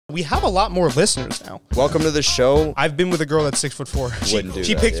We have a lot more listeners now. Welcome to the show. I've been with a girl that's 6'4".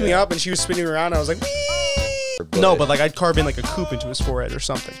 She picked me up and she was spinning around. And I was like, wee! No, but like I'd carve in like a coop into his forehead or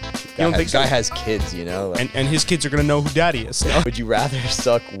something. You don't think so? Guy has kids, you know? Like, and his kids are gonna know who daddy is. So. Would you rather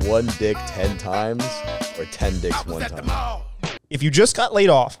suck one dick 10 times or 10 dicks one time? If you just got laid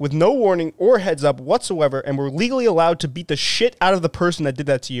off with no warning or heads up whatsoever and were legally allowed to beat the shit out of the person that did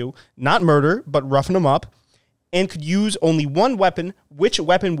that to you, not murder, but roughen them up, and could use only one weapon, which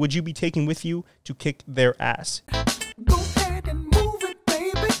weapon would you be taking with you to kick their ass? Go ahead and move it,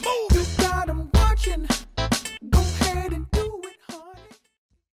 baby. Move. You got 'em watching. Go ahead and do it, honey.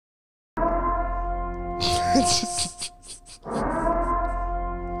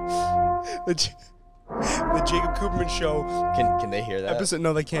 The Jacob Cooperman show. Can they hear that? Episode?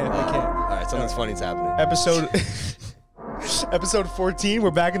 No, they can't. They can't. All right, something's funny's happening. Episode 14, we're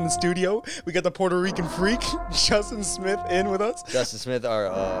back in the studio. We got the Puerto Rican freak, Justin Smith, in with us. Justin Smith,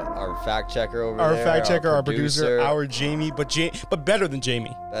 our fact checker over our there. Fact checker, our producer, our Jamie, but better than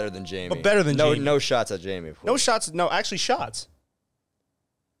Jamie. Better than Jamie. But better than Jamie. No shots at Jamie. Of course. No shots. No, actually shots.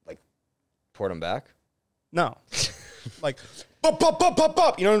 Like, poured him back? No. Like,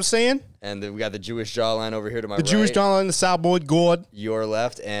 pop. You know what I'm saying? And then we got the Jewish jawline over here to my right. The Jewish jawline, the Salboid God. Your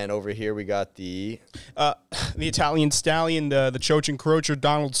left, and over here we got the Italian stallion, the Choach and Croacher,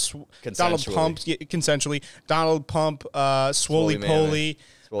 Donald Pump, consensually, Donald Pump, Swoley Poley.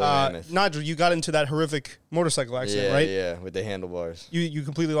 Nigel, you got into that horrific motorcycle accident, right? Yeah, with the handlebars. You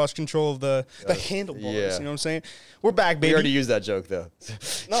completely lost control of the handlebars. Yeah. You know what I'm saying? We're back, baby. We already used that joke though.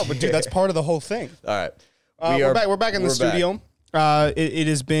 No, but dude, that's part of the whole thing. All right, we're back in the studio. It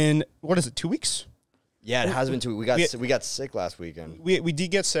has been, what is it, 2 weeks? Yeah, it has been 2 weeks. We got sick last weekend. We did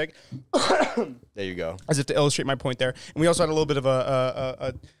get sick. There you go. As if to illustrate my point there. And we also had a little bit of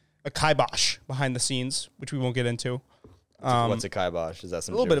a kibosh behind the scenes, which we won't get into. What's a kibosh? Is that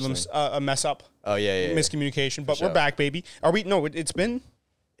some a little bit of a mess up? Oh, yeah. Miscommunication. But we're back, baby. Are we? No, it's been...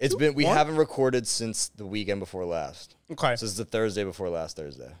 We haven't recorded since the weekend before last. Okay. So this is the Thursday before last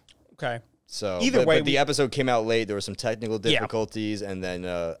Thursday. Okay. So either way, but the episode came out late. There were some technical difficulties, and then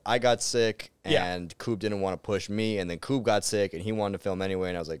I got sick, and Coop didn't want to push me, and then Coop got sick, and he wanted to film anyway,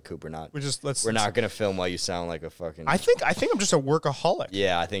 and I was like, Coop, we're not gonna film while you sound like a fucking. I think I'm just a workaholic.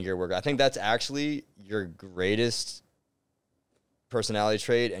 Yeah, I think you're a worker. I think that's actually your greatest personality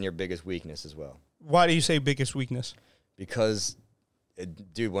trait and your biggest weakness as well. Why do you say biggest weakness? Because.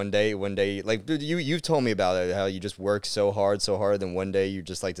 Dude, one day, like, dude, you've told me about it, how you just work so hard, then one day you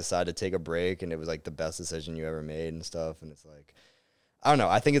just, like, decide to take a break, and it was, like, the best decision you ever made and stuff, and it's, like, I don't know.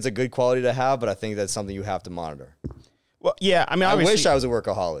 I think it's a good quality to have, but I think that's something you have to monitor. Well, yeah, I mean, I wish I was a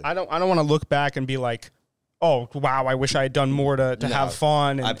workaholic. I don't want to look back and be like, oh, wow, I wish I had done more to have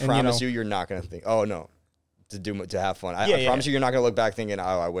fun. And, I promise you're not going to think, oh, no. To have fun. I promise you're not going to look back thinking, oh,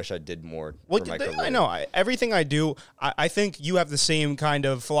 I wish I did more for my career. I know. Everything I do, I think you have the same kind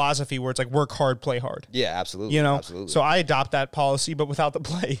of philosophy where it's like work hard, play hard. Yeah, absolutely. You know? Absolutely. So I adopt that policy, but without the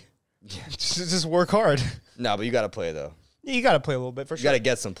play. just work hard. No, but you got to play, though. Yeah, you got to play a little bit for sure. You got to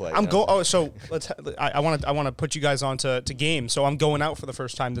get some play. So I want to put you guys on to games. So I'm going out for the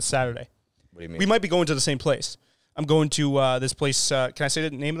first time this Saturday. What do you mean? We might be going to the same place. I'm going to this place. Can I say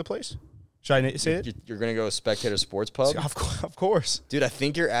the name of the place? Should I say it? You're going to go to Spectator Sports Pub? Of course. Dude, I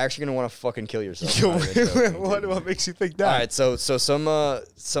think you're actually going to want to fucking kill yourself. What makes you think that? All right, so some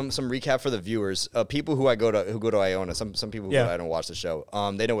recap for the viewers. People who go to Iona, some people who I don't watch the show,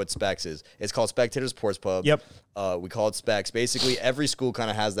 they know what Specs is. It's called Spectator Sports Pub. Yep. We call it Specs. Basically, every school kind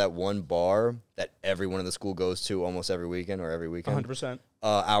of has that one bar that everyone in the school goes to almost every weekend or every weekend. 100%.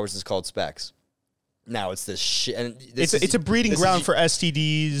 Ours is called Specs. Now it's this shit, and it's a breeding ground for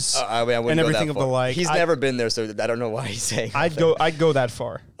STDs and everything of the like. He's never been there, so I don't know why he's saying. I'd go that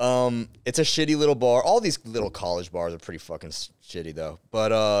far. It's a shitty little bar. All these little college bars are pretty fucking shitty though.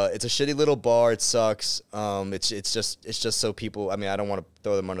 But it's a shitty little bar. It sucks. It's just so people. I mean, I don't want to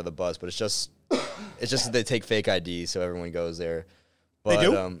throw them under the bus, but it's just that they take fake IDs, so everyone goes there. But, they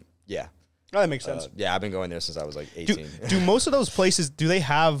do. Yeah. Oh, that makes sense. Yeah, I've been going there since I was like 18. Do most of those places, do they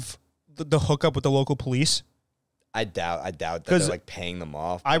have the hookup with the local police? I doubt that they're like paying them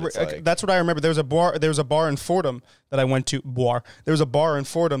off. That's what I remember. There was a bar in Fordham that I went to. There was a bar in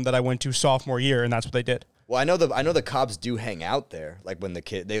Fordham that I went to sophomore year, and that's what they did. Well, I know the cops do hang out there. Like when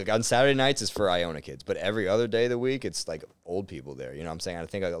on Saturday nights it's for Iona kids, but every other day of the week it's like old people there. You know what I'm saying? I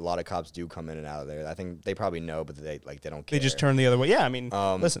think a lot of cops do come in and out of there. I think they probably know, but they don't care. They just turn the other way. Yeah, I mean,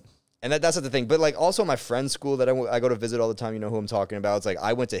 listen. And that's the thing. But, like, also my friend's school that I go to visit all the time, you know who I'm talking about. It's like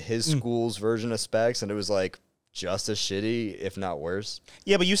I went to his school's version of Specs, and it was like just as shitty, if not worse.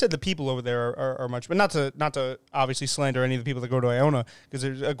 Yeah, but you said the people over there are much, but not to obviously slander any of the people that go to Iona because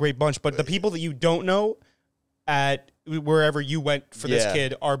there's a great bunch. But the people that you don't know at wherever you went for this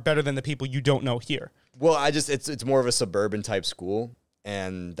kid are better than the people you don't know here. Well, it's more of a suburban type school.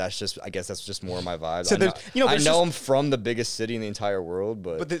 And I guess that's just more of my vibe. So I know I'm from the biggest city in the entire world,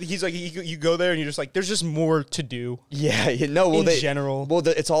 but he's like, you go there and you're just like, there's just more to do. Yeah, in general. Well,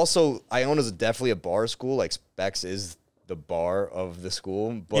 it's also Iona's definitely a bar school. Like Specs is the bar of the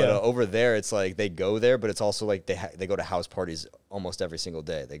school, but over there it's like they go there, but it's also like they go to house parties almost every single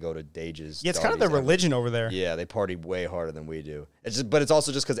day. They go to Dages. Yeah, it's kind of their religion over there. Yeah, they party way harder than we do. But it's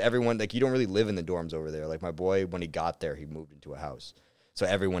also just because everyone like you don't really live in the dorms over there. Like my boy, when he got there, he moved into a house. So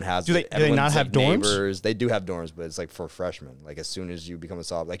everyone has. Do they not have dorms? Neighbors. They do have dorms, but it's like for freshmen. Like as soon as you become a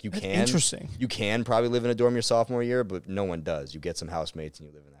sophomore, like you can. Interesting. You can probably live in a dorm your sophomore year, but no one does. You get some housemates and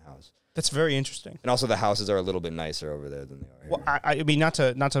you live in the house. That's very interesting. And also the houses are a little bit nicer over there than they are here. Well, I mean, not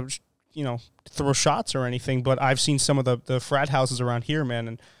to throw shots or anything, but I've seen some of the frat houses around here, man,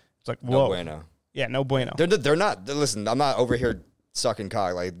 and it's like whoa. No bueno. Yeah, no bueno. They're not. Listen, I'm not over here sucking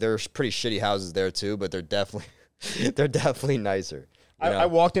cock. Like there's pretty shitty houses there too, but they're definitely nicer. I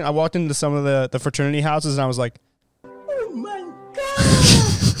walked into some of the fraternity houses and I was like, Oh my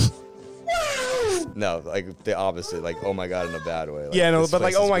God! Wow! No, like the opposite. Like, oh my God, in a bad way. Like, yeah, no, this but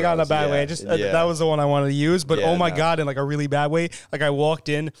like, place oh is my God, in a gross. bad Yeah, way. Just yeah. that was the one I wanted to use, but Yeah, oh my no. God, in like a really bad way. Like I walked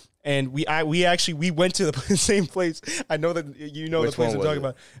in and we went to the same place. I know that you know Which the place one I'm was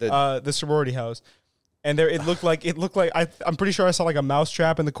talking it? about, the sorority house. And there, it looked like I'm pretty sure I saw like a mouse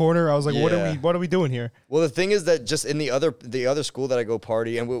trap in the corner. I was like, Yeah. what are we doing here? Well, the thing is that just in the other school that I go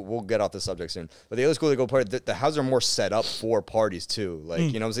party, and we'll get off the subject soon, but the other school that I go party, the houses are more set up for parties too. Like,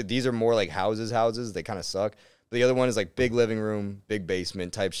 you know what I'm saying? These are more like houses. They kind of suck. But the other one is like big living room, big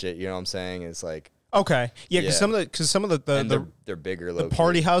basement type shit. You know what I'm saying? It's like, Okay, yeah, because some of the they're bigger. the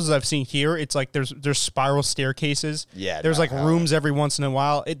party houses I've seen here, it's like there's spiral staircases. Yeah, there's like rooms every once in a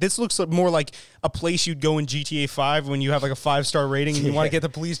while. This looks more like a place you'd go in GTA 5 when you have like a 5-star rating and you want to get the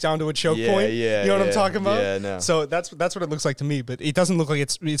police down to a choke point. Yeah, you know what I'm talking about? Yeah, no. So that's what it looks like to me. But it doesn't look like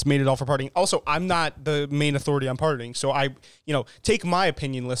it's made it all for partying. Also, I'm not the main authority on partying, so I take my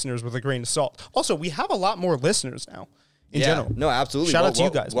opinion, listeners, with a grain of salt. Also, we have a lot more listeners now. In general. No, absolutely. Shout out to you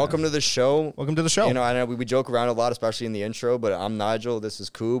guys. Welcome to the show. Welcome to the show. You know, I know we joke around a lot, especially in the intro, but I'm Nigel. This is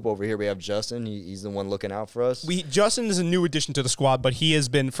Coop. Over here we have Justin. He's the one looking out for us. Justin is a new addition to the squad, but he has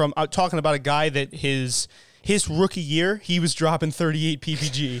been from talking about a guy that his rookie year, he was dropping 38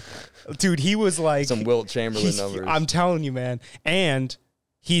 PPG. Dude, he was like Some Wilt Chamberlain numbers. I'm telling you, man. And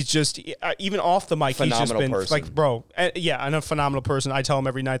he's just, even off the mic, Phenomenal he's just been person. like, bro, yeah, I'm a phenomenal person. I tell him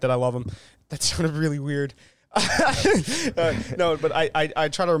every night that I love him. That sounded really weird. No, but I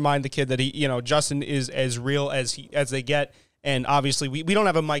try to remind the kid that Justin is as real as they get. And obviously, we don't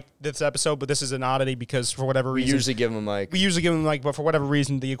have a mic this episode, but this is an oddity because for whatever reason. We usually give him a mic. We usually give him a mic, but for whatever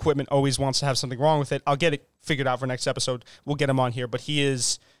reason, the equipment always wants to have something wrong with it. I'll get it figured out for next episode. We'll get him on here. But he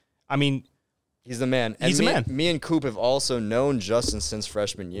is, he's the man. He's the man. Me and Coop have also known Justin since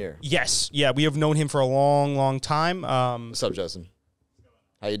freshman year. yes. Yeah, we have known him for a long, long time. What's up, Justin?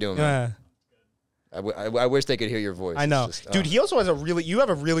 How you doing, man? I wish they could hear your voice. I know. It's just, Dude, he also has you have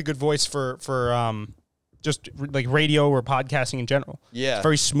a really good voice for just like radio or podcasting in general. Yeah. It's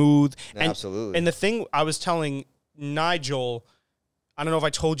very smooth. Absolutely. And the thing I was telling Nigel, I don't know if I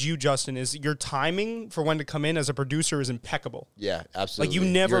told you, Justin, is your timing for when to come in as a producer is impeccable. Yeah, absolutely. Like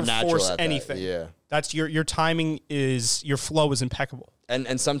you never You're natural force at that. anything. Yeah. That's your timing your flow is impeccable.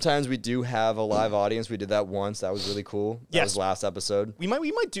 And sometimes we do have a live audience. We did that once. That was really cool. That Yes. was last episode. We might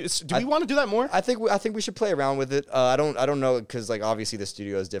do. Do we want to do that more? I think we should play around with it. I don't know because like obviously the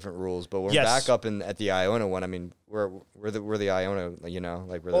studio has different rules, but we're Yes. back up at the Iona one. I mean we're the Iona, like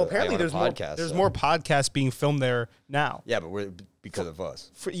we're Well, the apparently Iona there's podcast. there's so. more podcasts being filmed there now. Yeah, but we're because of us.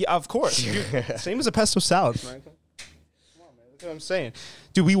 Yeah, of course. Dude, same as a pesto salad. Man. Come on, man. Look what I'm saying.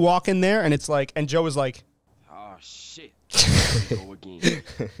 Dude, we walk in there and it's like, and Joe is like, Oh shit! Go again.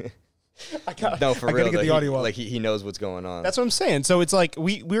 No, for I real. gotta get the audio up. Like he knows what's going on. That's what I'm saying. So it's like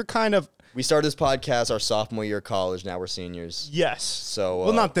we're kind of We started this podcast our sophomore year of college. Now we're seniors. yes. So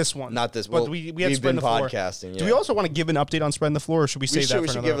well, not this one. Not this. But Well, we had we've spreading been the floor. podcasting. Yeah. Do we also want to give an update on spreading the floor, or should we save that for we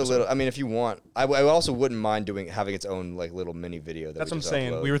should another give a episode? little. I mean, if you want, I also wouldn't mind having its own like little mini video. That's what I'm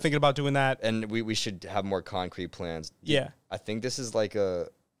saying. We were thinking about doing that. and we should have more concrete plans. Yeah. I think this is like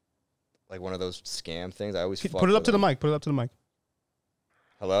one of those scam things. I always Put it up to the mic. Put it up to the mic.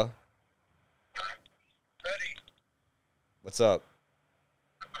 Hello. Ready. What's up?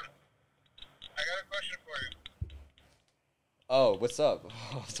 I got a question for you. Oh, what's up?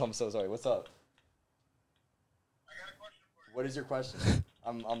 Oh, I'm so sorry. What's up? What is your question?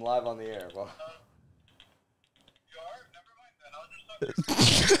 I'm live on the air. Well. You are? Never mind then.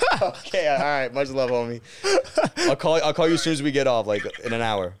 I'll just talk to Okay, all right. Much love, homie. I'll call you as soon as we get off, like in an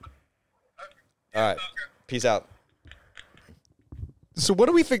hour. All right. Peace out. So what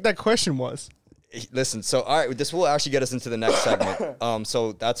do we think that question was? Listen, so all right, this will actually get us into the next segment.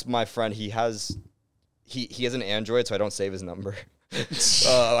 So that's my friend. He has an Android, so I don't save his number.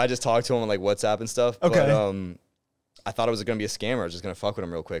 I just talk to him on like WhatsApp and stuff. Okay. But, I thought it was gonna be a scammer. I was just gonna fuck with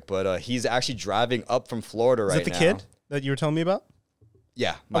him real quick. But he's actually driving up from Florida right now. Is that the kid that you were telling me about?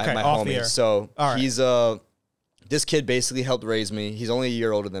 Yeah, my off the homie. air. So All right. he's this kid basically helped raise me. He's only a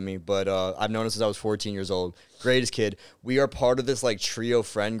year older than me, but I've known him since I was 14 years old. Greatest kid. We are part of this like trio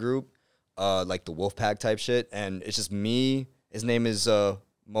friend group, like the Wolfpack type shit, and it's just me. His name is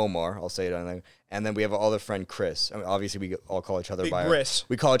Momar. I'll say it on there. And then we have our other friend Chris. I mean, obviously, we all call each other Big by Chris.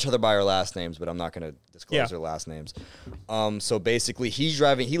 we call each other by our last names, but I'm not going to disclose their last names. So basically, he's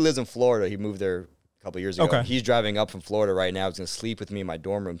driving. He lives in Florida. He moved there a couple years ago. Okay. He's driving up from Florida right now. He's going to sleep with me in my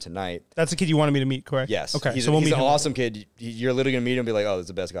dorm room tonight. That's the kid you wanted me to meet, correct? Yes. Okay. He's, so we'll he's meet an him. awesome kid. You're literally going to meet him and be like, oh, this is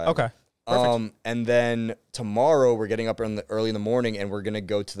the best guy. Okay. Perfect. And then tomorrow we're getting up early in the morning and we're gonna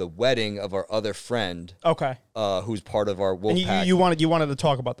go to the wedding of our other friend, Okay. who's part of our And Wolfpack. you wanted to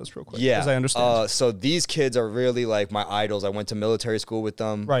talk about this real quick. Yeah, As I understand. So these kids are really like my idols. I went to military school with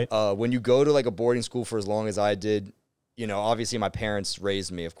them. Right. When you go to like a boarding school for as long as I did, you know, obviously my parents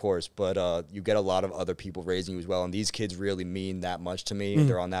raised me, of course, but you get a lot of other people raising you as well. And these kids really mean that much to me.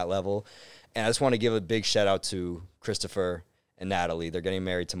 They're on that level. And I just want to give a big shout out to Christopher and Natalie. They're getting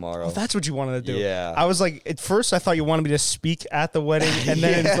married tomorrow. Oh, that's what you wanted to do. Yeah. I was like, at first I thought you wanted me to speak at the wedding, and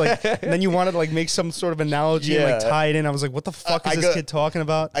then it's like, and then you wanted to like make some sort of analogy and like Yeah. tie it in. I was like, what the fuck is I this go- kid talking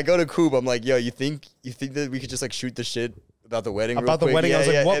about? I go to Coop. I'm like, yo, you think that we could just like shoot the shit about the wedding? About the real quick? wedding, I was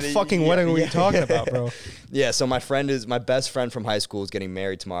Yeah, like, yeah, what and fucking wedding are we talking about, bro? Yeah, so my best friend from high school is getting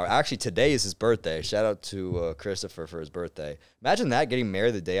married tomorrow. Actually, today is his birthday. Shout out to Christopher for his birthday. Imagine that, getting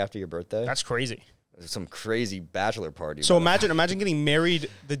married the day after your birthday. That's crazy. Some crazy bachelor party. So bro. imagine getting married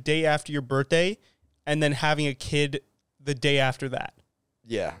the day after your birthday, and then having a kid the day after that.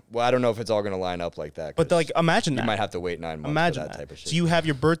 Yeah. Well, I don't know if it's all going to line up like that. But 'cause like, imagine you that. might have to wait 9 months Imagine for that that. type of shit. So you have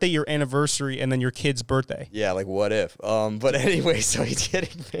your birthday, your anniversary, and then your kid's birthday. Yeah, like what if? But anyway, so he's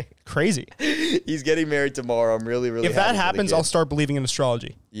getting married. Crazy. He's getting married tomorrow. I'm really, really If happy that for the happens, kid. I'll start believing in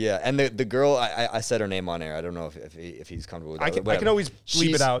astrology. Yeah, and the girl, I said her name on air. I don't know if he's comfortable with that. I can Whatever. always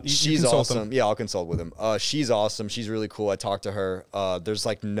bleep it out. You She's consult awesome. them. Yeah, I'll consult with him. She's awesome. She's really cool. I talked to her. There's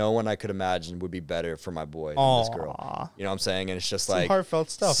like no one I could imagine would be better for my boy than this girl. Aw. You know what I'm saying? And it's just Some like heartfelt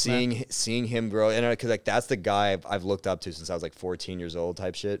stuff, seeing him grow, and because like that's the guy I've looked up to since I was like 14 years old,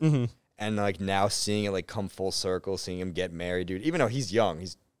 type shit. Mm-hmm. And like now seeing it like come full circle, seeing him get married, dude. Even though he's young,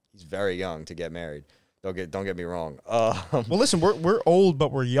 he's very young to get married. Don't get me wrong. Well, listen, we're old,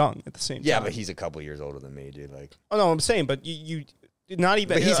 but we're young at the same time. Yeah, but he's a couple years older than me, dude. Like, Oh no, I'm saying, but you not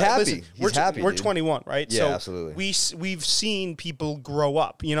even. But he's happy. Listen, He's we're happy, We're dude. 21, right? Yeah, so absolutely. We've seen people grow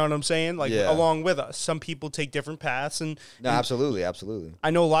up. You know what I'm saying? Like Yeah. along with us, some people take different paths, and no, absolutely, absolutely.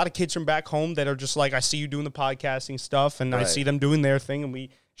 I know a lot of kids from back home that are just like, I see you doing the podcasting stuff, and I Right. see them doing their thing, and we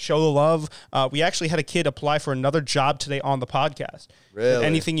show the love. We actually had a kid apply for another job today on the podcast. Really?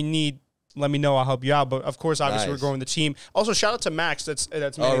 Anything you need, let me know. I'll help you out. But of course, obviously, Nice. we're growing the team. Also, shout out to Max. That's manning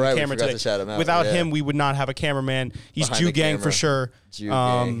right, the we camera forgot today. to shout him out, Without yeah. him, we would not have a cameraman. He's Behind Jew the gang for camera. sure. Jew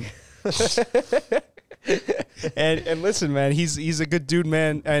gang. And listen, man, he's a good dude,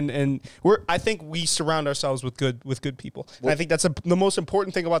 man. And I think we surround ourselves with good people. And I think that's the most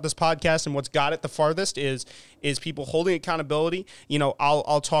important thing about this podcast, and what's got it the farthest is people holding accountability. You know,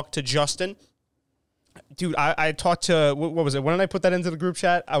 I'll talk to Justin. Dude, I talked to, what was it? When did I put that into the group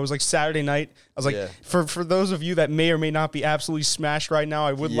chat? I was like Saturday night. I was like, Yeah. for those of you that may or may not be absolutely smashed right now,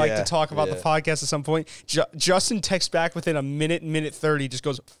 I would like to Yeah, talk about the yeah. podcast at some point. Justin texts back within a minute 30, just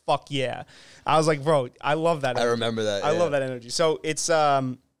goes, fuck yeah. I was like, bro, I love that. I energy. remember that. I yeah. love that energy. So it's,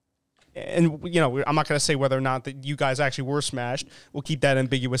 and you know, I'm not going to say whether or not that you guys actually were smashed. We'll keep that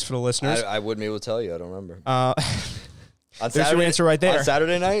ambiguous for the listeners. I wouldn't be able to tell you. I don't remember. On there's your answer right there. On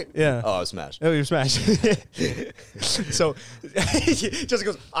Saturday night? Yeah. Oh, I was smashed. Oh, you're smashed. So, Jessica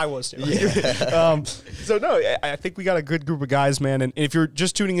goes, I was too. So, no, I think we got a good group of guys, man. And if you're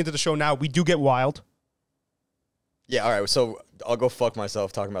just tuning into the show now, we do get wild. Yeah, all right. So I'll go fuck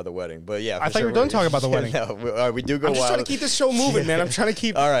myself talking about the wedding. But yeah, I for thought you were sure, done talking about the wedding. No, all right, we do go I'm just wild. trying to keep this show moving, man. I'm trying to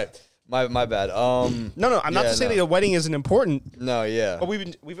keep. All right. My bad. No, I'm not yeah, to say no. that the wedding isn't important, No, yeah. but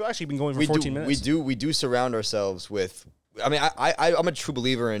we've actually been going for 14 minutes. We do surround ourselves with. I mean, I'm a true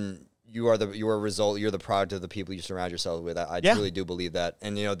believer in you are a result. You're the product of the people you surround yourself with. I Yeah. really do believe that.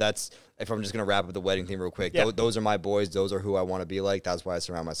 And that's if I'm just gonna wrap up the wedding thing real quick. Yeah. Those are my boys. Those are who I want to be like. That's why I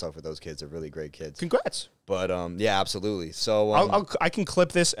surround myself with those kids. They're really great kids. Congrats. But yeah, absolutely. So I can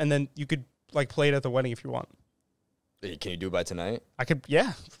clip this and then you could like play it at the wedding if you want. can you do it by tonight? I could.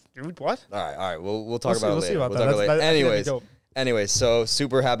 Yeah. Dude, what? All right. We'll talk about it We'll see later. about We'll that. talk about it later. I think that'd be Anyways, so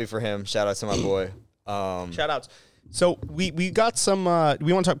super happy for him. Shout out to my boy. Shout outs. So we got some.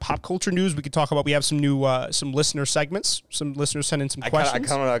 We want to talk pop culture news. We could talk about. We have some new some listener segments. Some listeners sent in some questions. I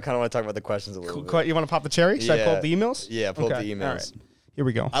kind of want to talk about the questions a little bit. You want to pop the cherry? Should I pull up the emails? Yeah, pull up the emails. All right. Here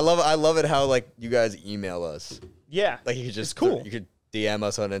we go. I love it how like you guys email us. Yeah. Like you could just It's cool. You could DM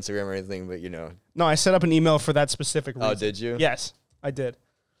us on Instagram or anything, but No, I set up an email for that specific reason. Oh, did you? Yes, I did.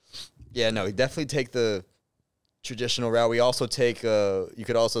 Yeah, no, we definitely take the traditional route. We also take you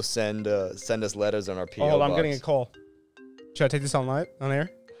could also send us letters on our PO Hold on, I'm box. getting a call. Should I take this on air?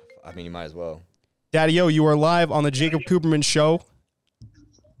 I mean, you might as well. Daddy-O, you are live on the Jacob Cooperman show.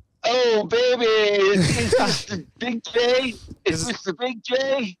 Oh, baby, is this the Big J? Is this the Big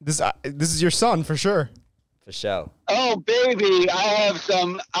J? This is your son for sure. For sure. Oh, baby, I have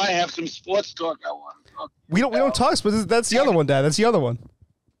some sports talk I want to talk. We don't talk, but that's the other one, Dad. That's the other one.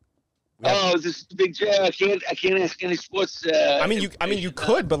 Oh, is this the Big J? I can't ask any sports. I mean, you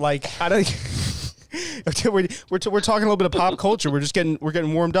could, but like, I don't. we're talking a little bit of pop culture. We're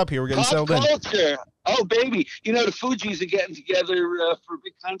getting warmed up here. We're getting Pop settled in. culture. Oh, baby, the Fugees are getting together for a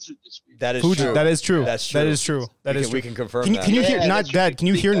big concert this week. That is Fuji, true. That is true. That's true. That is true. That is true. We can confirm Can that. you hear Yeah, not that's Dad? Can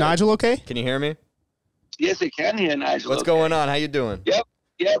you hear really good. Nigel? Okay. Can you hear me? Yes, I can hear Nigel. What's okay. going on? How you doing? Yep.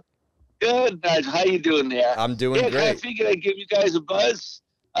 Good, Nigel. How you doing there? I'm doing I great. figured I'd give you guys a buzz.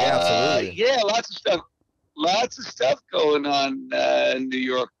 Yeah, absolutely. Yeah, lots of stuff going on in New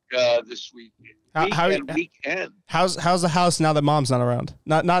York this week. Weekend. How's the house now that Mom's not around?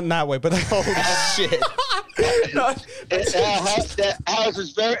 Not in that way, but Shit. The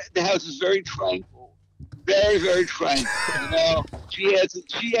house is very tranquil, very very tranquil. She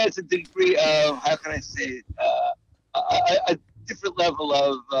has a degree of, how can I say it, a different level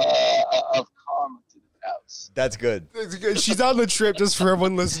of calm to the house. That's good. she's on the trip. Just for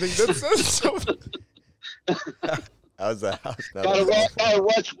everyone listening, that's so. How's the house? Gotta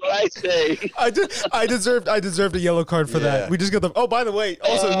watch what I say. I deserved a yellow card for Yeah. that. We just got the. Oh, by the way,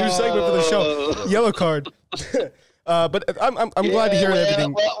 also a new segment for the show, yellow card. But I'm glad to hear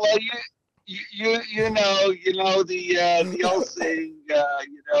everything. Well, you know the old saying.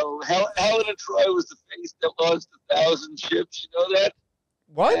 Helen of Troy was the face that launched 1,000 ships. You know that.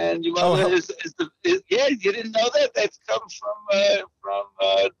 What? And your mother Oh, is yeah. You didn't know that? That's come from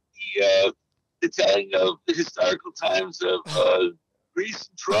the telling of the historical times of Greece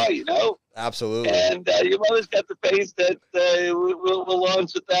and Troy. Absolutely. And your mother's got the face that will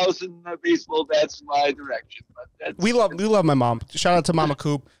launch 1,000 baseball bats in my direction. But that's, we love my mom. Shout out to Mama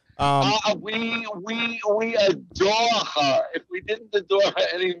Coop. We adore her. If we didn't adore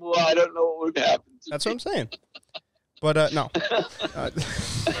her anymore, I don't know what would happen. That's what I'm saying. But no.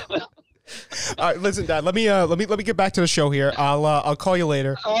 All right, listen, Dad. Let me get back to the show here. I'll call you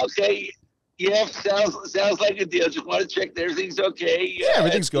later. Okay. Yeah, sounds like a deal. Just want to check that everything's okay. Yeah,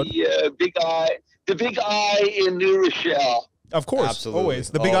 everything's good. The big eye in New Rochelle. Of course, Absolutely. always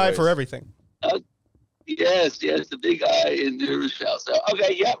the big eye for Always. everything. Yes, the big eye in New Rochelle. So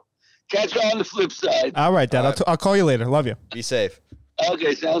okay, yep. Catch you on the flip side. All right, Dad. All right. I'll call you later. Love you. Be safe.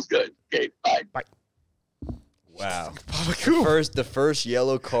 Okay, sounds good. Okay, bye. Wow. Papa Coop. The first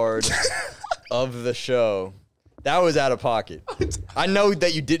yellow card of the show. That was out of pocket. I know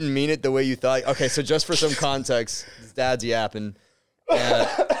that you didn't mean it the way you thought. Okay, so just for some context, his dad's yapping,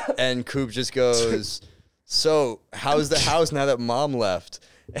 and Coop just goes, "So, how's the house now that Mom left?"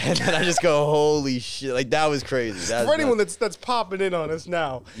 And then I just go, "Holy shit!" Like that was crazy. That's For anyone that's popping in on us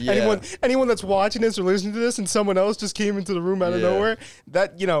now, Yeah. anyone that's watching this or listening to this, and someone else just came into the room out of Yeah. nowhere,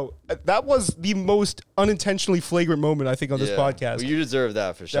 that was the most unintentionally flagrant moment I think on this Yeah. podcast. Well, you deserve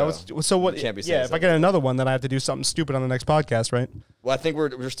that for sure. That was so. What? You can't be saying Yeah, if I something. get another one, then I have to do something stupid on the next podcast, right? Well, I think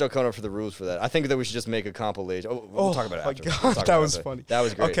we're still coming up for the rules for that. I think that we should just make a compilation. Oh, we'll talk about it my after. God, We'll talk that about was it. funny. That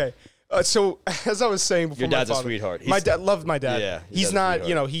was great. Okay. So as I was saying before, Your dad's my a father, sweetheart. My He's- dad loved my dad. Yeah, your he's dad's a not. sweetheart.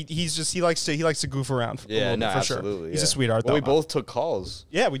 You know, he likes to goof around. a Yeah, little no, bit, for sure. absolutely. He's yeah. a sweetheart. Well, we though. both took calls.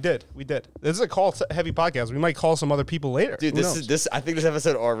 Yeah, we did. This is a call-heavy podcast. We might call some other people later. Dude, Who this knows? is I think this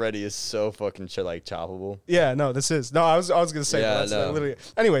episode already is so fucking choppable. Yeah, no, this is. No, I was gonna say Yeah, that's no. literally.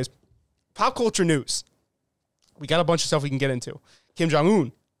 Anyways, pop culture news. We got a bunch of stuff we can get into. Kim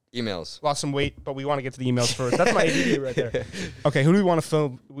Jong-un Emails. lost some weight, but we want to get to the emails first. That's my ADD right there. Okay, who do we want to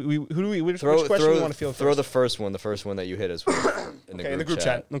film? Which question do we want to field Throw first? the first one that you hit us with in the Okay, group in the group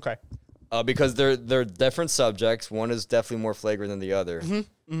chat. Okay. Because they're different subjects. One is definitely more flagrant than the other.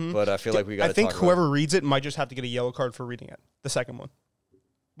 But I feel like we got to I think whoever reads it might just have to get a yellow card for reading it. The second one.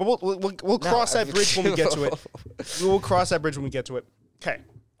 But we'll cross that bridge when we get to it. We'll cross that bridge when we get to it. Okay.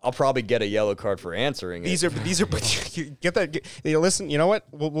 I'll probably get a yellow card for answering These it. are get that. Listen, you know what?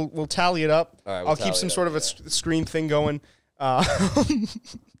 We'll tally it up. All right, I'll keep some sort of a screen thing going.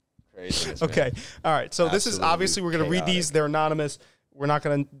 Craziness, Okay. man. All right. So this is Absolutely obviously we're going to read these. chaotic. They're anonymous. We're not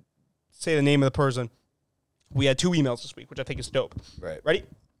going to say the name of the person. We had 2 emails this week, which I think is dope. Right. Ready?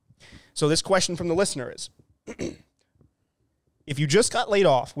 So this question from the listener is, if you just got laid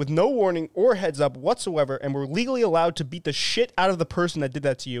off with no warning or heads up whatsoever and were legally allowed to beat the shit out of the person that did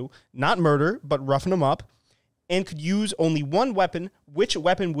that to you, not murder, but roughen them up, and could use only one weapon, which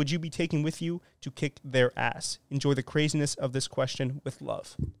weapon would you be taking with you to kick their ass? Enjoy the craziness of this question with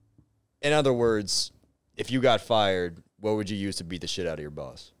love. In other words, if you got fired, what would you use to beat the shit out of your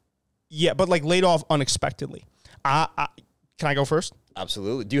boss? Yeah, but like laid off unexpectedly. Can I go first?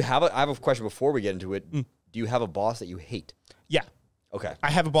 Absolutely. Do you have I have a question before we get into it. Do you have a boss that you hate? Yeah. Okay. I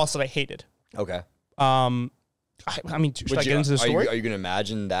have a boss that I hated. Okay. I mean, should I get into the story? Are you going to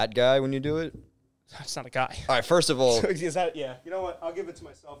imagine that guy when you do it? That's not a guy. All right, first of all, Is that, yeah. You know what? I'll give it to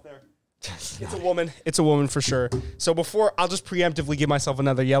myself there. It's a woman. It's a woman for sure. So before, I'll just preemptively give myself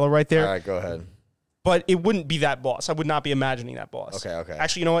another yellow right there. all right, go ahead. But it wouldn't be that boss. I would not be imagining that boss. Okay.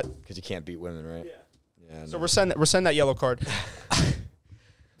 Actually, you know what? Because you can't beat women, right? Yeah. So rescind that yellow card.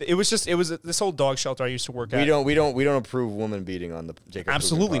 It was this whole dog shelter I used to work at. We don't approve woman beating on the Jacob.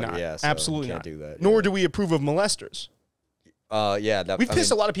 Absolutely Cooperman not. podcast, Yeah, so Absolutely can't not. do that. Nor do we approve of molesters. Yeah, We've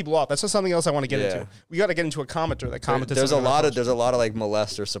pissed a lot of people off. That's just something else I want to get Yeah. into. We got to get into a commenter that commented. There's a something lot about of like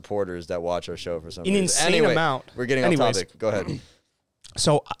molester supporters that watch our show for some An reason. insane Anyway, amount. We're getting Anyways. off topic. Go ahead.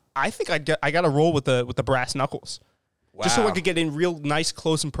 So I think I got to roll with the brass knuckles, just so I Wow. could get in real nice,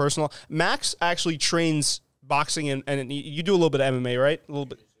 close, and personal. Max actually trains boxing and you do a little bit of MMA, right? A little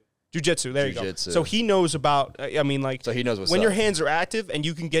bit. Jiu-jitsu, there you go. Jiu-jitsu. So he knows about, I mean, like, So he knows what's when up. your hands are active and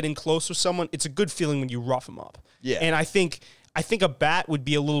you can get in close with someone, it's a good feeling when you rough them up. Yeah. And I think a bat would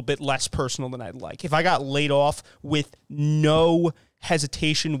be a little bit less personal than I'd like. If I got laid off with no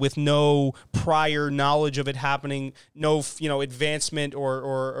hesitation, with no prior knowledge of it happening, no, advancement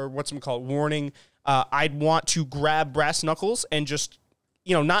or what's it called, warning, I'd want to grab brass knuckles and just,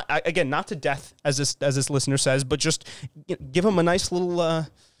 not to death, as this listener says, but just give him a nice little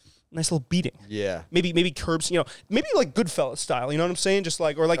beating. Yeah. Maybe curbs, maybe like Goodfellas style, you know what I'm saying? Just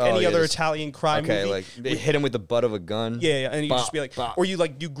like, or like any yeah, other just- Italian crime Okay, movie. like they hit him with the butt of a gun. Yeah, and you Bop, just be like, bop. or you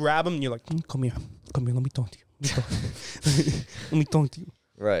grab him and you're like, come here, let me talk to you. Let me talk to you.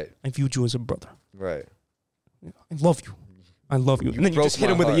 Right. I viewed you as a brother. Right. I love you. And then you broke just hit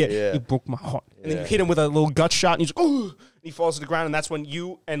my him with heart, yeah. you broke my heart. And then you Yeah. hit him with a little gut shot and he's like, oh, and he falls to the ground and that's when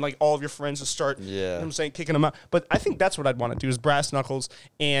you and like all of your friends just start, you know what I'm saying, kicking him out. But I think that's what I'd want to do is brass knuckles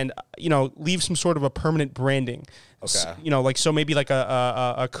and, leave some sort of a permanent branding. Okay. Like, so maybe like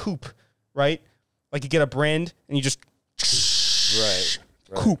a coupe, right? Like you get a brand and you just Right.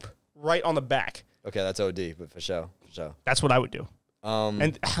 coupe right on the back. Okay, that's OD, but for sure. That's what I would do.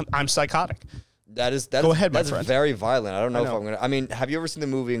 And I'm psychotic. Go ahead, my That's friend. very violent. I don't know I if know. I'm gonna. I mean, have you ever seen the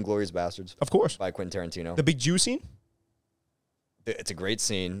movie *Inglourious Bastards* Of course. by Quentin Tarantino? The big Jew scene? It's a great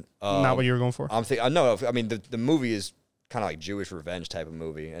scene. Not what you were going for. I'm thinking. No, I mean the movie is kind of like Jewish revenge type of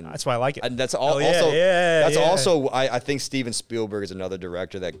movie, and That's why I like it. and that's Oh, yeah, also yeah, that's yeah. also I think Steven Spielberg is another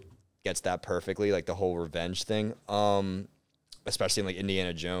director that gets that perfectly, like the whole revenge thing. Especially in like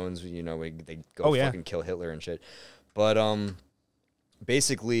Indiana Jones, when they go fucking kill Hitler and shit. But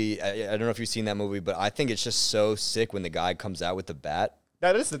basically, I don't know if you've seen that movie, but I think it's just so sick when the guy comes out with the bat.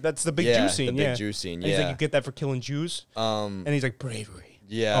 That's the big Yeah, Jew scene. the big yeah. Jew scene, And he's like, yeah. you get that for killing Jews. And he's like, bravery.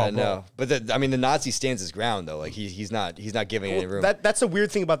 Yeah, Oh, I know. bro. But the Nazi stands his ground though. Like he's not giving any room. That's the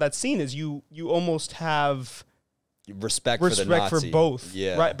weird thing about that scene is you almost have respect for the respect Nazi. for both.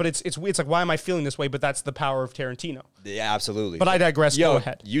 Yeah. Right. But it's like, why am I feeling this way? But that's the power of Tarantino. Yeah, absolutely. But I digress. Yo, Go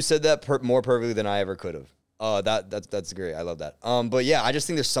ahead. You said that more perfectly than I ever could have. That's great. I love that. But yeah, I just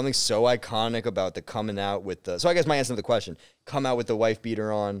think there's something so iconic about the coming out with the. So I guess my answer to the question: come out with the wife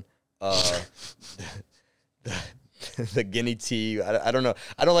beater on, the guinea tea. I don't know.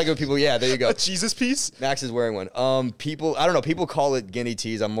 I don't like when people. Yeah, there you go. A Jesus piece? Max is wearing one. People. I don't know. People call it guinea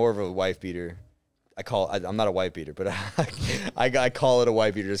teas. I'm more of a wife beater. I'm not a wife beater, but I call it a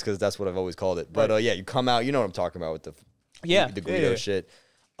wife beater just because that's what I've always called it. But yeah, you come out. You know what I'm talking about with the the Guido shit.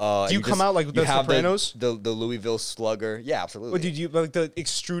 Do you come out like with the Sopranos? The Louisville Slugger. Yeah, absolutely. What did you like the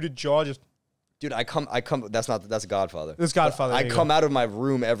extruded jaw? Just Dude, I come. That's Godfather. That's Godfather. I there you come go. out of my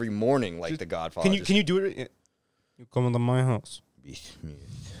room every morning like the Godfather. Can you do it? You come into my house. You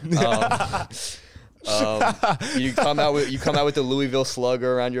come out with the Louisville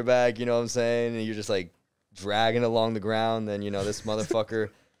Slugger around your back, you know what I'm saying? And you're just like dragging along the ground. Then this motherfucker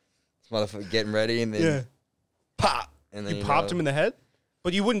getting ready, and then pop, and then you popped him in the head,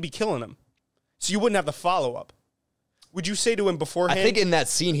 but you wouldn't be killing him, so you wouldn't have the follow up. Would you say to him beforehand? I think in that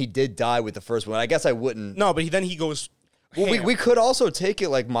scene he did die with the first one. I guess I wouldn't. No, but then he goes. Well, we could also take it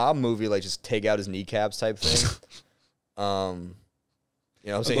like mob movie, like just take out his kneecaps type thing. You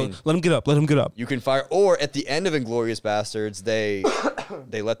know what I'm saying? Let him get up. Let him get up. You can fire, or at the end of Inglourious Bastards, they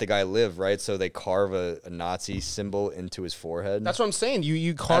let the guy live, right? So they carve a Nazi symbol into his forehead. That's what I'm saying.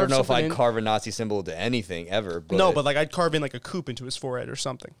 You carve. I don't know if something I'd carve a Nazi symbol into anything ever. But no, but like I'd carve in like a coop into his forehead or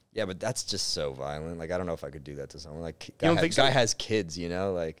something. Yeah, but that's just so violent. Like I don't know if I could do that to someone. Like you don't think so? Guy has kids,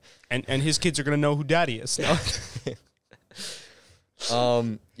 like. And his kids are gonna know who daddy is.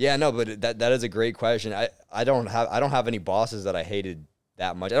 Yeah, no, but that is a great question. I don't have any bosses that I hated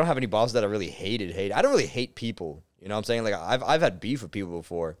that much. I don't have any bosses that I really hated. I don't really hate people. You know what I'm saying? Like I've had beef with people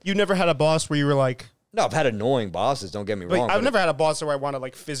before. You never had a boss where you were like, no, I've had annoying bosses. Don't get me wrong. I've never had a boss where I want to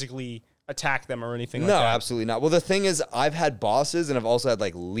like physically attack them or anything. No, like that. absolutely not. Well, the thing is, I've had bosses and I've also had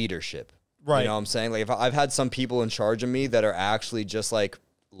like leadership. Right. You know what I'm saying? Like if I've had some people in charge of me that are actually just like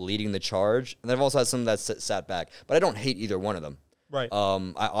leading the charge, and then I've also had some that sat back. But I don't hate either one of them. Right.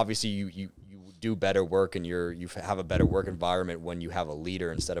 Obviously you do better work and you have a better work environment when you have a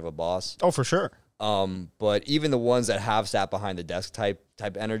leader instead of a boss. Oh, for sure. But even the ones that have sat behind the desk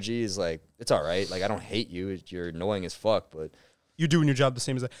type energy is like, it's all right. Like I don't hate you. You're annoying as fuck, but you're doing your job the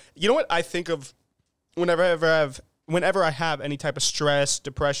same as that. You know what I think of whenever I have any type of stress,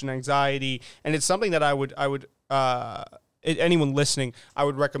 depression, anxiety, and it's something that I would anyone listening, I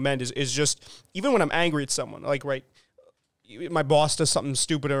would recommend is just, even when I'm angry at someone, like, right, my boss does something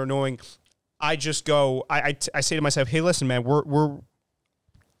stupid or annoying, I just go, I say to myself, hey, listen, man, we're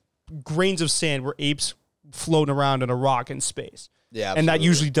grains of sand, we're apes floating around in a rock in space. Yeah, absolutely. And that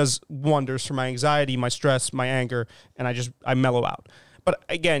usually does wonders for my anxiety, my stress, my anger, and I mellow out. But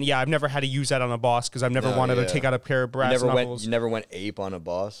again, yeah, I've never had to use that on a boss because I've never wanted to take out a pair of brass knuckles. You never went ape on a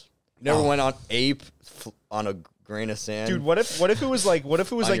boss? You never went on ape on a grain of sand? Dude, what if it was like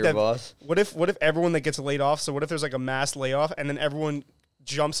that? Boss? What if everyone that gets laid off? So what if there's like a mass layoff and then everyone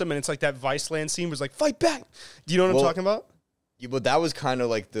jumps them and it's like that Viceland scene was like, fight back. Do you know what I'm talking about? Yeah, but that was kind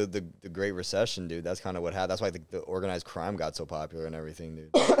of like the Great Recession, dude. That's kind of what happened. That's why the organized crime got so popular and everything,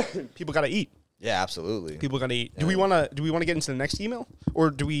 dude. People got to eat. Yeah, absolutely. People got to eat. Do we want to get into the next email,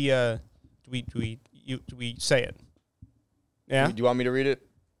 or do we say it? Yeah. Do you want me to read it?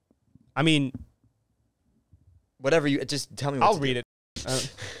 I mean, whatever you just tell me. I'll read it.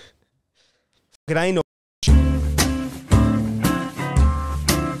 Can I know?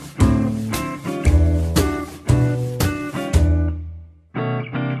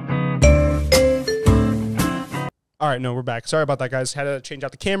 All right, no, we're back. Sorry about that, guys. Had to change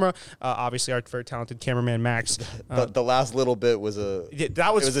out the camera. Obviously, our very talented cameraman Max. The last little bit was that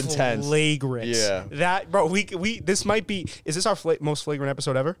was intense. Flagrant. Yeah, that bro. We this might be. Is this our most flagrant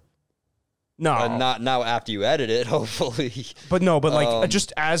episode ever? No, not now. After you edit it, hopefully. But no, but like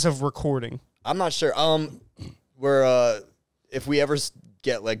just as of recording. I'm not sure. We're if we ever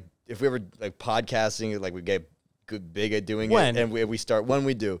podcasting, like we get good big at doing it, and we start when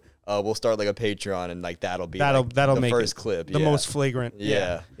we do. We'll start like a Patreon, and like that'll that'll the make first clip, the most flagrant.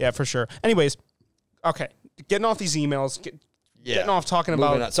 Yeah, for sure. Anyways, okay, getting off these emails, getting off talking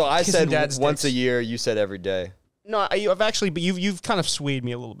about. On. So I said once a year. You said every day. No, I've actually, but you've kind of swayed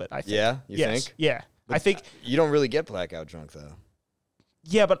me a little bit. I think. Yeah, you think? Yeah, but I think you don't really get blackout drunk though.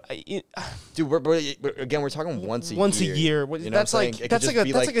 Yeah, but dude, we're talking once a year. Once a year. You know that's like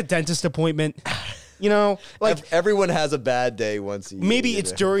a dentist appointment. You know, like everyone has a bad day once a year. Maybe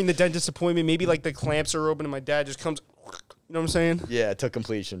it's during the dentist appointment. Maybe like the clamps are open and my dad just comes. You know what I'm saying? Yeah, to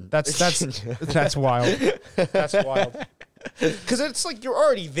completion. That's wild. That's wild. Because it's like you're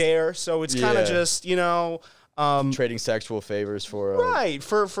already there, so it's kind of just trading sexual favors for right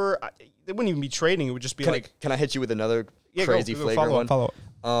for it wouldn't even be trading. It would just be can I hit you with another crazy flagrant one? Follow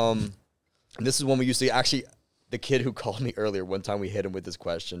up. This is one we used to actually. The kid who called me earlier, one time we hit him with this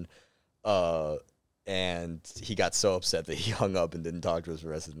question. And he got so upset that he hung up and didn't talk to us for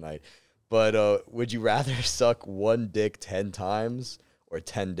the rest of the night. But would you rather suck one dick 10 times or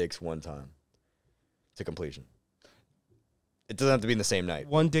 10 dicks one time to completion? It doesn't have to be in the same night.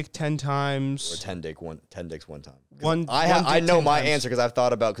 One dick 10 times or 10 dicks one time. I know my answer because I've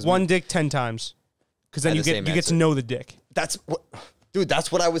thought about one dick 10 times because then you get to know the dick. That's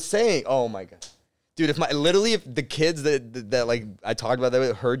what I was saying. Oh my god. Dude, if the kids that like I talked about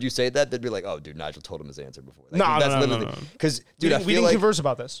that heard you say that, they'd be like, "Oh, dude, Nigel told him his answer before." Like, No, that's no, literally no. because, dude, we didn't converse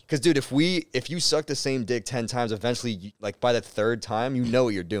about this. Because, dude, if you suck the same dick 10 times, eventually, like by the third time, you know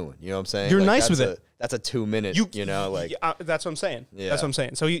what you're doing. You know what I'm saying? You're like, nice with it. That's a 2 minute. Like that's what I'm saying. Yeah. That's what I'm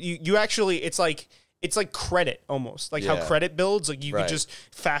saying. So you actually, it's like credit almost, like how Yeah. credit builds. Like you Right. could just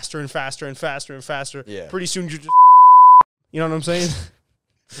faster and faster and faster and faster. Yeah. Pretty soon you're just, you know what I'm saying?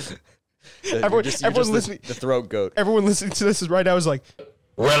 you're just listening. the throat goat. Everyone listening to this is right now is like,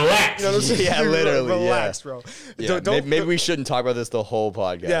 Relax. you know what I'm saying? Yeah, literally, Relax, bro. Yeah, maybe we shouldn't talk about this the whole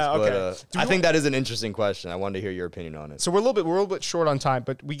podcast. Yeah, okay. But I think that is an interesting question. I wanted to hear your opinion on it. So we're a little bit short on time,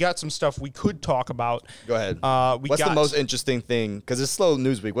 but we got some stuff we could talk about. Go ahead. What's the most interesting thing? Because it's slow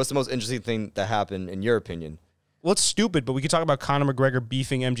news week. What's the most interesting thing that happened in your opinion? Well, it's stupid, but we could talk about Conor McGregor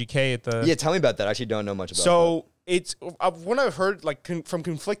beefing MGK at the. Yeah, tell me about that. I actually don't know much about that. So it's when I've heard like from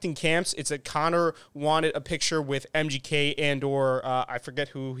conflicting camps, it's that Conor wanted a picture with MGK and or I forget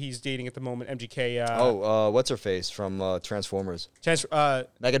who he's dating at the moment. MGK. What's her face from Transformers?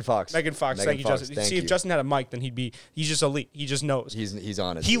 Megan Fox. Megan Fox. Thank you, Justin. See, if Justin had a mic, then he's just elite. He just knows. He's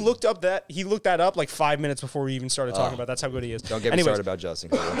honest. He looked that up like 5 minutes before we even started talking about. That's how good he is. Don't get me started about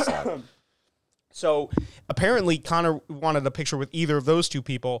Justin. 'Cause I won't stop. So apparently Conor wanted a picture with either of those two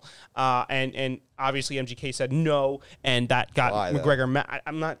people, and obviously MGK said no, and that got Why, McGregor mad.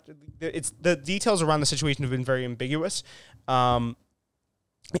 I'm not. It's the details around the situation have been very ambiguous, and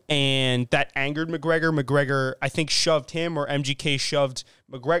that angered McGregor. McGregor, I think, shoved him, or MGK shoved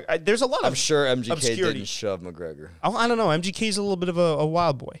McGregor. There's a lot of. I'm sure MGK obscurity. didn't shove McGregor. I don't know. MGK's a little bit of a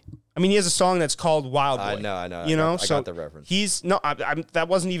wild boy. I mean, he has a song that's called Wild Boy. I know. You know, I got the reference. He's no. That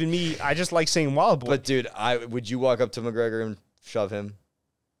wasn't even me. I just like saying Wild Boy. But dude, would you walk up to McGregor and shove him?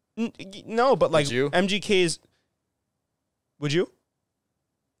 No, but like Would you? MGK's. Would you?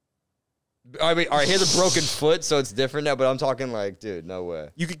 I mean, all right, he has a broken foot, so it's different now. But I'm talking like, dude, no way.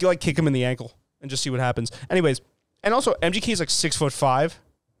 You could like kick him in the ankle and just see what happens. Anyways, and also MGK is like 6'5".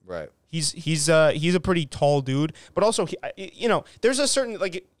 Right. He's a pretty tall dude, but also there's a certain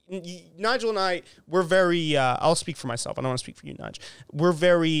like Nigel and I, we're very. I'll speak for myself. I don't want to speak for you, Nigel. We're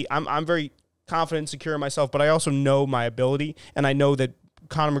very. I'm very confident, secure in myself, but I also know my ability, and I know that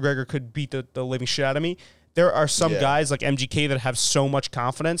Conor McGregor could beat the living shit out of me. There are some guys like MGK that have so much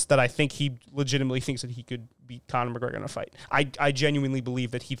confidence that I think he legitimately thinks that he could beat Conor McGregor in a fight. I genuinely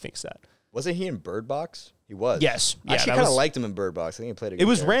believe that he thinks that. Wasn't he in Bird Box? He was. Yes. I actually kind of liked him in Bird Box. I think he played a good It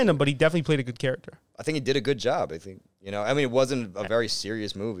was character. random, but he definitely played a good character. I think he did a good job. I think, I mean, it wasn't a very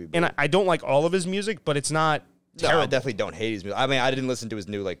serious movie. But And I don't like all of his music, but it's not no, terrible. I definitely don't hate his music. I mean, I didn't listen to his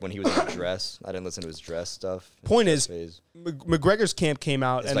new, like, when he was in Dress. I didn't listen to his Dress stuff. Point Dress is, phase. McGregor's camp came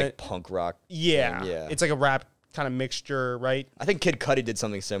out. It's and like punk rock. Yeah. Yeah. It's like a rap kind of mixture, right? I think Kid Cudi did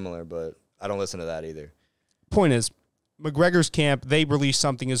something similar, but I don't listen to that either. Point is, McGregor's camp, they released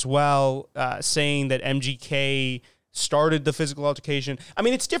something as well, saying that MGK started the physical altercation. I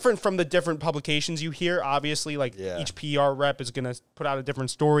mean, it's different from the different publications you hear. Obviously, like each PR rep is going to put out a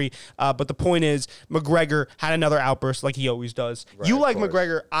different story. But the point is, McGregor had another outburst like he always does. Right, you like of course.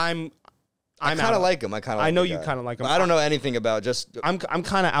 McGregor. I kind of like him. I know you kind of like him. I don't know anything about I'm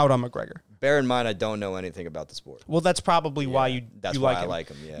kind of out on McGregor. Bear in mind, I don't know anything about the sport. Well, that's probably why you That's you why like I him. like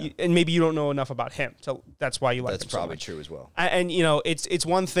him. Yeah, And maybe you don't know enough about him, so that's why you like him. that's so probably much. true as well. And it's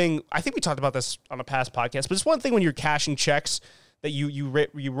one thing. I think we talked about this on a past podcast, but it's one thing when you're cashing checks that you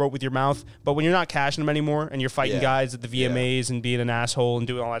wrote with your mouth, but when you're not cashing them anymore and you're fighting guys at the VMAs and being an asshole and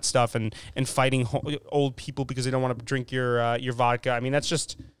doing all that stuff and fighting old people because they don't want to drink your vodka. I mean, that's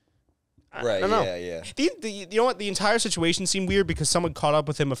just. Right. I don't know. Yeah. You know what? The entire situation seemed weird because someone caught up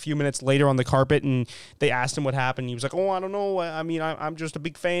with him a few minutes later on the carpet and they asked him what happened. He was like, "Oh, I don't know. I mean, I'm just a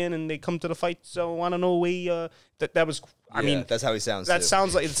big fan, and they come to the fight, so I don't know." That was. I mean, that's how he sounds. That too.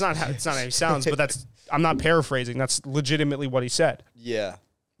 sounds like it's not how he sounds, but that's. I'm not paraphrasing. That's legitimately what he said. Yeah.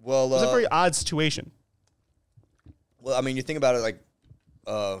 Well, It was a very odd situation. Well, I mean, you think about it, like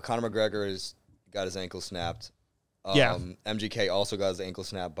Conor McGregor has got his ankle snapped. Yeah. MGK also got his ankle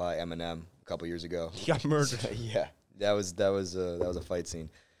snapped by Eminem a couple years ago. He got murdered. Yeah, that was a fight scene.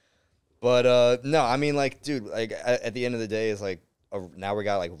 But no, I mean, like, dude, like at the end of the day, it's like now we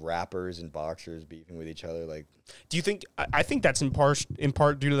got like rappers and boxers beefing with each other. Like, do you think? I think that's in part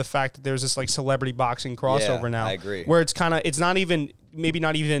due to the fact that there's this like celebrity boxing crossover now. I agree. Where it's not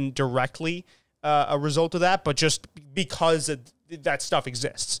even directly a result of that, but just because that stuff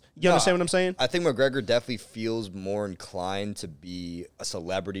exists. You understand what I'm saying? I think McGregor definitely feels more inclined to be a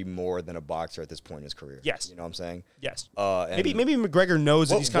celebrity more than a boxer at this point in his career. Yes. You know what I'm saying? Yes. And Maybe McGregor knows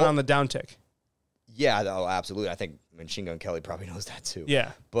that he's kind of on the downtick. Yeah, oh, absolutely. I think Machine Gun Kelly probably knows that too.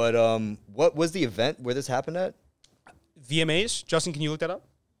 Yeah. But what was the event where this happened at? VMAs. Justin, can you look that up?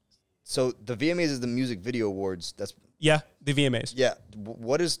 So the VMAs is the Music Video Awards. That's Yeah, the VMAs. yeah.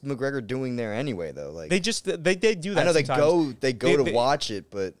 What is McGregor doing there anyway, though? Like They do that. I know sometimes. they go They- to watch it,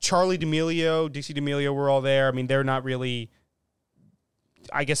 but Charlie D'Amelio, Dixie D'Amelio were all there. I mean, they're not really.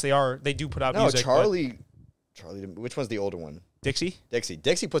 I guess they are. They do put out no, music. but Charlie. Which one's the older one? Dixie.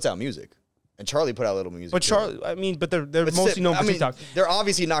 Dixie puts out music, and Charlie put out little music. But too. Charlie, I mean, but they're But mostly known for TikTok. they're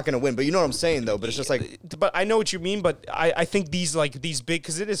obviously not going to win, but you know what I'm saying, though. But it's just like But I know what you mean. But I think these big,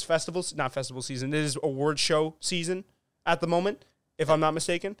 because it is not festival season. It is award show season at the moment, if I'm not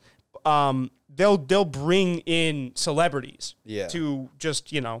mistaken. They'll bring in celebrities. Yeah. To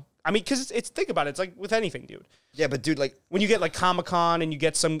just I mean, because it's think about it. It's like with anything, dude. yeah, but dude, like When you get like Comic-Con and you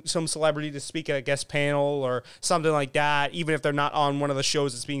get some celebrity to speak at a guest panel or something like that, even if they're not on one of the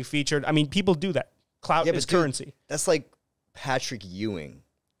shows that's being featured, I mean, people do that. Clout yeah, is but dude, currency. that's like Patrick Ewing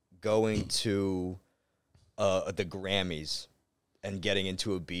going to the Grammys and getting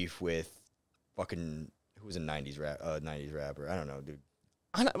into a beef with fucking who was a '90s rapper. I don't know, dude.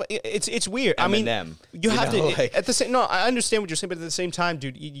 It's weird. I mean, Eminem, you have know, to like- at the same. No, I understand what you're saying, but at the same time,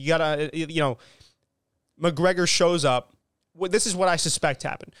 dude, you gotta. McGregor shows up. This is what I suspect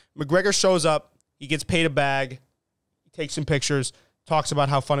happened. McGregor shows up. He gets paid a bag. He takes some pictures. Talks about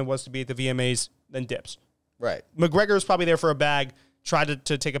how fun it was to be at the VMAs. Then dips. Right. McGregor is probably there for a bag. Tried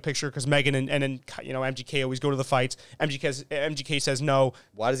to take a picture because Megan and then MGK always go to the fights. MGK says no.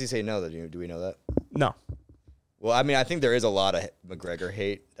 Why does he say no? Do we know that? No. Well, I mean, I think there is a lot of McGregor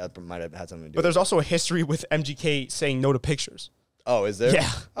hate that might have had something to do. But there's also a history with MGK saying no to pictures. Oh, is there? Yeah.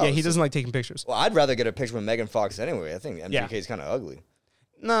 Oh, He so- doesn't like taking pictures. Well, I'd rather get a picture with Megan Fox anyway. I think MGK Yeah. is kind of ugly.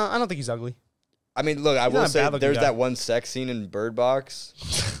 No, I don't think he's ugly. I mean, look, I He's will not a say bad-looking there's guy. that one sex scene in Bird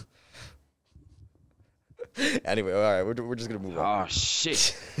Box. Anyway, all right, we're just gonna move on. Oh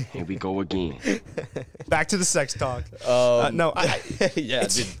shit. Here we go again. Back to the sex talk. Um, No, yeah,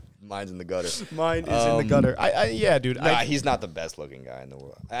 dude, mine's in the gutter. mine is in the gutter. Yeah, dude. Nah, he's not the best looking guy in the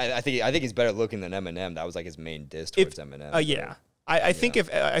world. I think he's better looking than Eminem. That was like his main diss towards Eminem. Yeah. I think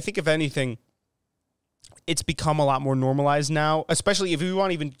if anything, it's become a lot more normalized now, especially if we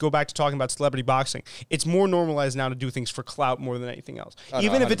want to even go back to talking about celebrity boxing. It's more normalized now to do things for clout more than anything else. Oh, no,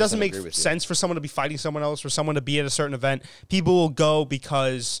 Even if it 100% doesn't make agree with you. sense for someone to be fighting someone else or someone to be at a certain event, people will go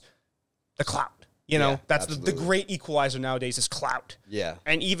because the clout. Yeah, That's the absolutely. great equalizer nowadays is clout. Yeah.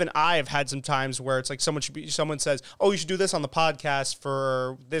 And even I have had some times where it's like someone says, "Oh, you should do this on the podcast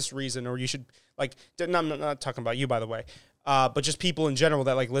for this reason," or you should like. I'm not talking about you, by the way, but just people in general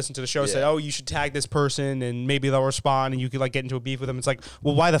that like listen to the show say, Yeah. "Oh, you should tag this person," and maybe they'll respond, and you could like get into a beef with them. It's like,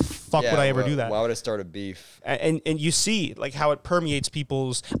 well, why the fuck would I ever do that? Why would I start a beef? And you see like how it permeates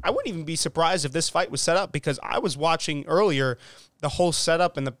people's. I wouldn't even be surprised if this fight was set up because I was watching earlier the whole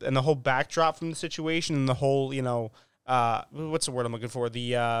setup and the whole backdrop from the situation and the whole what's the word I'm looking for,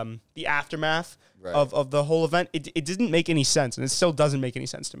 the aftermath Right. of the whole event. It didn't make any sense, and it still doesn't make any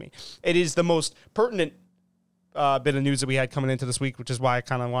sense to me. It is the most pertinent bit of news that we had coming into this week, which is why I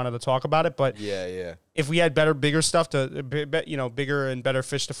kind of wanted to talk about it. But Yeah. if we had bigger stuff bigger and better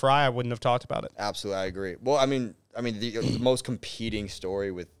fish to fry, I wouldn't have talked about it. Absolutely, I agree. Well, I mean, the most competing story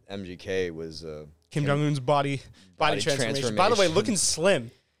with MGK was Kim Jong Un's body transformation. By the way, transformation. looking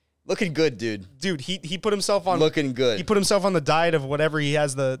slim. looking good, dude. Dude, he put himself on Looking good. He put himself on the diet of whatever he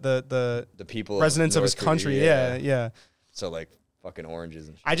has the people presidents of his North country. Korea, Yeah. So like fucking oranges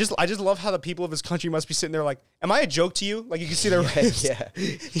and shit. I just love how the people of his country must be sitting there like, am I a joke to you? Like you can see their ribs. Yeah.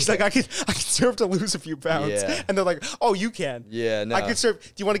 He's like, I could serve to lose a few pounds. Yeah. And they're like, oh, you can. Yeah, no. I could serve.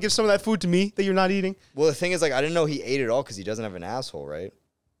 Do you want to give some of that food to me that you're not eating? Well, the thing is, like, I didn't know he ate it all because he doesn't have an asshole, right?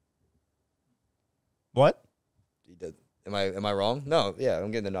 What? He does. Am I wrong? No. Yeah,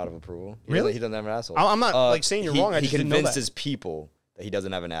 I'm getting the nod of approval. Really? He doesn't have an asshole. I'm not, like, saying you're wrong. I he just didn't know convinced that. his people that he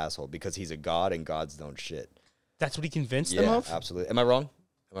doesn't have an asshole because he's a god and gods don't shit. That's what he convinced them Yeah, of? absolutely. Am I wrong?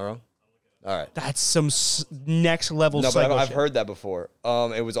 All right. That's some next level No, but psycho I've shit. heard that before.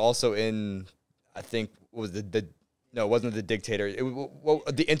 It was also in, I think, what was no, it wasn't The Dictator. It was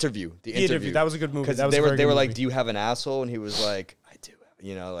the interview. The interview. That was a good movie. Because That was they a were very they good were like, movie. "Do you have an asshole?" And he was like, "I do."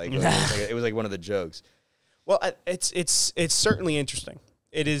 It was like one of the jokes. Well, it's certainly interesting.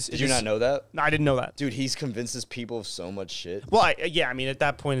 It is. Did you not know that? No, I didn't know that. Dude, he's convinced his people of so much shit. Well, I mean, at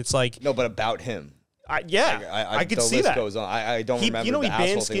that point, it's like, No, but about him. I could the see list that. goes on. I don't He- remember. you know the he banned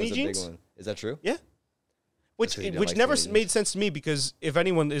asshole thing was skinny a big jeans? one. Is that true? Yeah. Which So you didn't which like never skinny made jeans? sense to me because if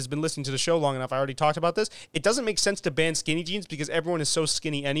anyone has been listening to the show long enough, I already talked about this. It doesn't make sense to ban skinny jeans because everyone is so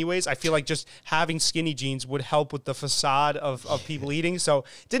skinny anyways. I feel like just having skinny jeans would help with the facade of people eating. So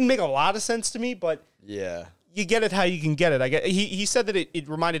it didn't make a lot of sense to me, but Yeah. you get it how you can get it. I get. He said that it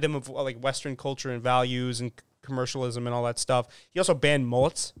reminded him of like Western culture and values and commercialism and all that stuff. He also banned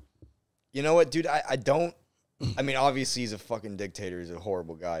mullets. You know what, dude? I don't. I mean, obviously he's a fucking dictator. He's a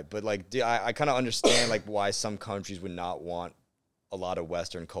horrible guy. But like, dude, I kind of understand like why some countries would not want a lot of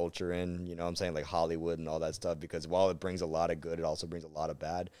Western culture in. You know what I'm saying? Like Hollywood and all that stuff. Because while it brings a lot of good, it also brings a lot of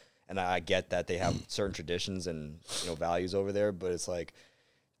bad. And I get that they have certain traditions and values over there. But it's like,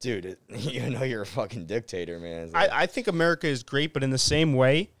 dude, you're a fucking dictator, man. Like, I think America is great, but in the same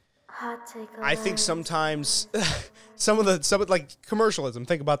way, I think sometimes some of like commercialism.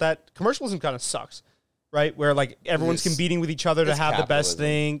 Think about that. Commercialism kind of sucks, right? Where like everyone's competing with each other to have the best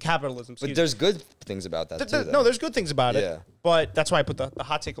thing. Capitalism. But there's good things about that too. No, there's good things about it. Yeah. But that's why I put the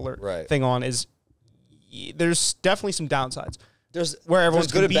hot take alert thing on. Is there's definitely some downsides. There's where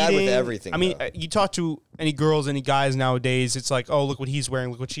everyone's good and bad with competing. everything. I mean, though. you talk to any girls, any guys nowadays, it's like, oh, look what he's wearing,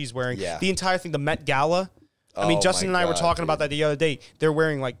 look what she's wearing. Yeah. The entire thing, the Met Gala. I mean, Justin and I were talking about that the other day. They're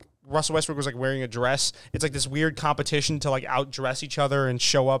wearing like Russell Westbrook was like wearing a dress. It's like this weird competition to like outdress each other and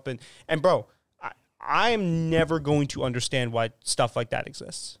show up and bro, I am never going to understand why stuff like that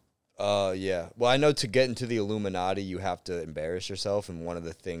exists. Yeah. Well, I know to get into the Illuminati, you have to embarrass yourself, and one of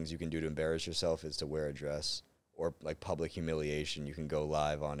the things you can do to embarrass yourself is to wear a dress. Or like public humiliation, you can go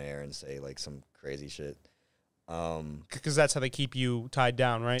live on air and say like some crazy shit. Because that's how they keep you tied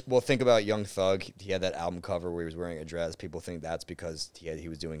down, right? Well, think about Young Thug. He had that album cover where he was wearing a dress. People think that's because he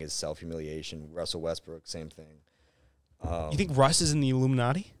was doing his self-humiliation. Russell Westbrook, same thing. You think Russ is in the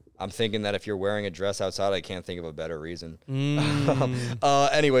Illuminati? I'm thinking that if you're wearing a dress outside, I can't think of a better reason.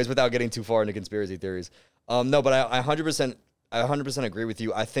 Anyways, without getting too far into conspiracy theories. No, but I 100% agree with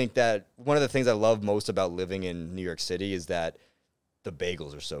you. I think that one of the things I love most about living in New York City is that the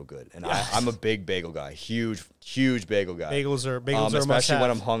bagels are so good. And I'm a big bagel guy. Huge bagel guy. Bagels are especially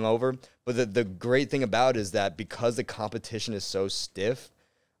when I'm hungover. But the great thing about it is that because the competition is so stiff,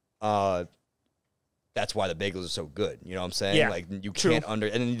 that's why the bagels are so good. You know what I'm saying? Yeah, like you can't and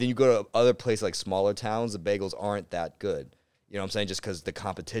then you go to other places like smaller towns, the bagels aren't that good. You know what I'm saying? Just because the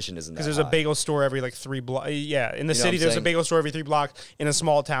competition isn't that Because there's a bagel store every like 3 blocks. Yeah, in the city there's a bagel store every 3 blocks. In a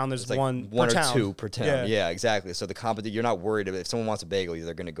small town there's like one or per town. 2 per town. Yeah, exactly. So the you're not worried if someone wants a bagel,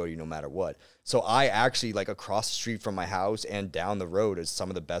 they're going to go to you no matter what. So I actually like across the street from my house and down the road is some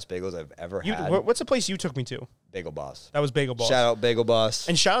of the best bagels I've ever had. What's the place you took me to? Bagel Boss. That was Bagel Boss. Shout out Bagel Boss.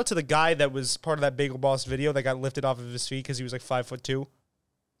 And shout out to the guy that was part of that Bagel Boss video that got lifted off of his feet because he was like 5'2".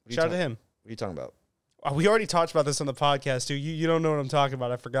 Shout out to him. What are you talking about? We already talked about this on the podcast, too. You don't know what I'm talking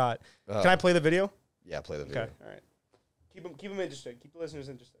about. I forgot. Can I play the video? Yeah, play the video. Okay, all right. Keep them interested. Keep the listeners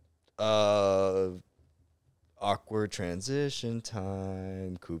interested. Awkward transition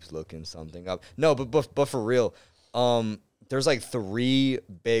time. Coop's looking something up. No, but for real, there's like 3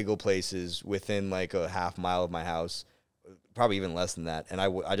 bagel places within like a half mile of my house. Probably even less than that. And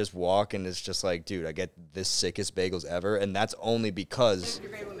I just walk and it's just like, dude, I get the sickest bagels ever. And that's only because...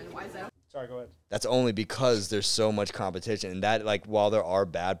 You're a great woman. Why is that? Sorry, go ahead. That's only because there's so much competition, and that like while there are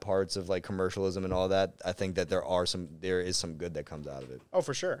bad parts of like commercialism and all that, I think that there is some good that comes out of it. Oh,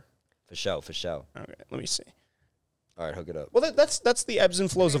 for sure. For sure. Okay, let me see. All right, hook it up. Well, that's the ebbs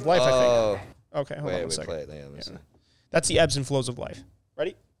and flows of life, I think. Okay, hold on a second. Play it. Yeah, let me see. That's the ebbs and flows of life.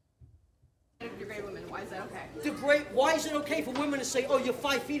 Ready? You're a great woman. Why is that okay? Why is it okay for women to say, oh, you're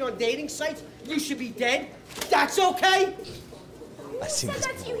 5 feet on dating sites? You should be dead? That's okay? I seen Who this.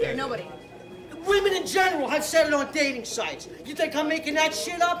 said that to you here? Nobody. Women in general have said it on dating sites. You think I'm making that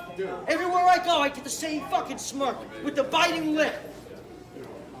shit up? Everywhere I go, I get the same fucking smirk with the biting lip.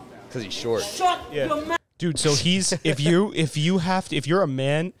 Because he's short. Shut your mouth. Dude, so he's if you're a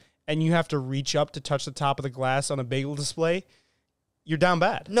man and you have to reach up to touch the top of the glass on a bagel display, you're down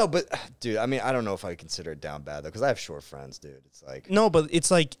bad. No, but dude, I mean, I don't know if I consider it down bad though, because I have short friends, dude. It's like no, but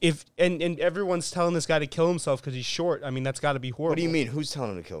it's like if and everyone's telling this guy to kill himself because he's short. I mean, that's got to be horrible. What do you mean? Who's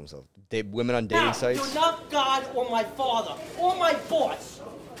telling him to kill himself? Women on dating sites? You're not God or my father or my boss.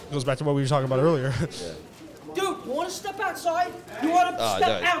 Goes back to what we were talking about earlier. Yeah. Dude, you want to step outside? You want to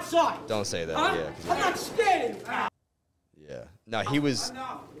step outside? Don't say that. Huh? Yeah. I'm not scared of you. Yeah. No, he was.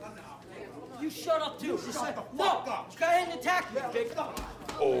 You shut up too. Just say, no. Go ahead and attack me, big.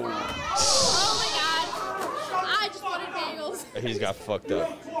 Oh my God. I just wanted bagels. He's got fucked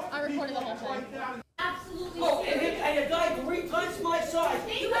up. I recorded the whole thing. Absolutely. Oh, and a guy 3 times my size.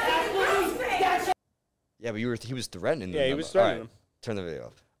 Yeah, but he was threatening them. Yeah, he was threatening him. Turn the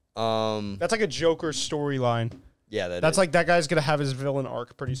video off. That's like a Joker storyline. Yeah, that's like that guy's gonna have his villain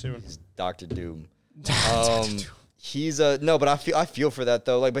arc pretty soon. He's Dr. Doom. He's no, but I feel for that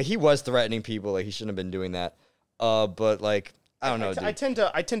though. Like, but he was threatening people. Like, he shouldn't have been doing that. But like, I don't know, dude.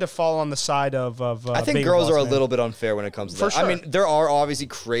 I tend to fall on the side of I think baby girls boss are a man. little bit unfair when it comes to For that. sure. I mean, there are obviously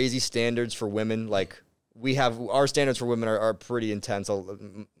crazy standards for women. Like we have our standards for women are pretty intense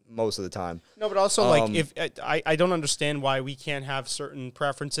most of the time. No, but also like if I don't understand why we can't have certain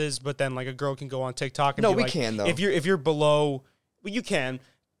preferences, but then like a girl can go on TikTok and No, be we like, can, though. If you're below, well, you can,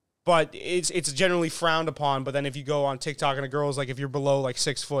 but it's generally frowned upon. But then if you go on TikTok and a girl's like, if you're below like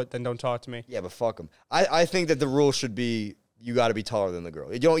 6 foot, then don't talk to me. Yeah, but fuck them. I think that the rule should be you got to be taller than the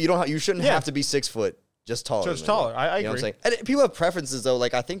girl. You shouldn't have to be 6 foot. Just taller. Just than the taller. girl. I You know what I'm agree. saying? And people have preferences though.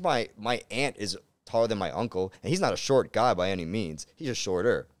 Like I think my aunt is taller than my uncle, and he's not a short guy by any means. He's just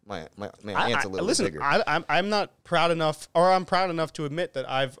shorter. My aunt's a little bit bigger. I'm not proud enough, or I'm proud enough to admit that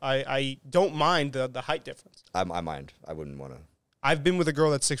I don't mind the height difference. I mind. I wouldn't want to. I've been with a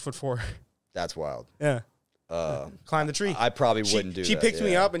girl that's 6'4". That's wild. Yeah. Climb the tree. I probably wouldn't do that. She picked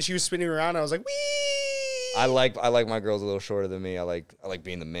me yeah. up and she was spinning around. And I was like, wee. I like my girls a little shorter than me. I like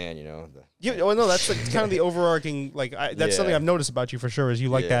being the man, you know. Well, no, that's like kind of the overarching. Like that's Yeah. something I've noticed about you for sure. Is you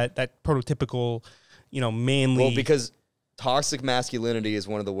like Yeah. that prototypical, manly. Well, because toxic masculinity is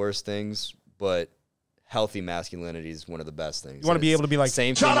one of the worst things, but healthy masculinity is one of the best things. You wanna be able to be like,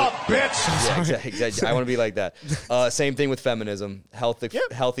 same "Shut thing up, bitch!" Yeah, exactly. I want to be like that. Same thing with feminism.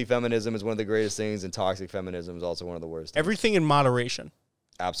 Healthy feminism is one of the greatest things, and toxic feminism is also one of the worst. everything in moderation.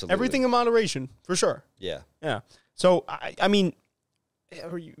 Absolutely. Everything in moderation, for sure. Yeah. Yeah. So I mean,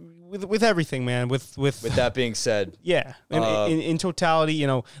 with everything, man. With that being said, yeah. In totality,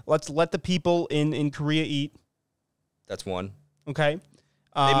 let's let the people in Korea eat. that's one. Okay.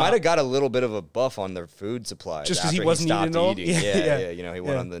 They might have got a little bit of a buff on their food supply Just 'cause he after wasn't stopped eating at all? eating. Yeah. Yeah. He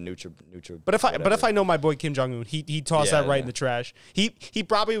went on the Nutra. But if whatever. I know my boy Kim Jong Un, he tossed Yeah, that right yeah. in the trash. He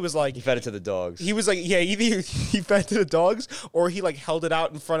probably was like, he fed it to the dogs. he was like, yeah, either he fed to the dogs or he like held it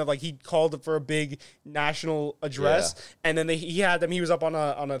out in front of like he called it for a big national address, and then he had them. He was up on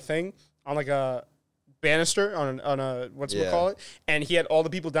a thing on like a banister on a what's we call it, and he had all the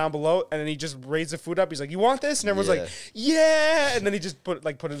people down below, and then he just raised the food up. He's like, "You want this?" And everyone's like, "Yeah!" And then he just put it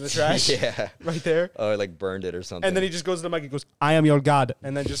in the trash, Yeah. right there. Or like burned it or something. And then he just goes to the mic and goes, "I am your god,"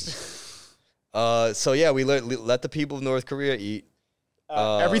 and then just So yeah, we let the people of North Korea eat.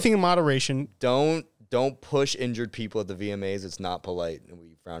 everything in moderation. Don't push injured people at the VMAs. It's not polite, and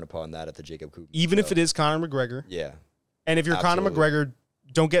we frown upon that at the Jacob Cooperman Even if show. it is Conor McGregor. Yeah. And if you're Conor Absolutely. McGregor,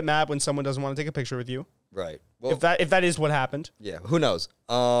 don't get mad when someone doesn't want to take a picture with you. Right. Well, If that is what happened. yeah. Who knows?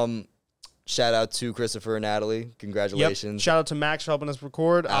 Shout out to Christopher and Natalie. Yep. Congratulations. Shout out to Max for helping us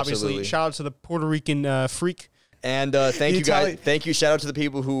record. Absolutely. Obviously, shout out to the Puerto Rican freak. And thank you guys. Thank you. Shout out to the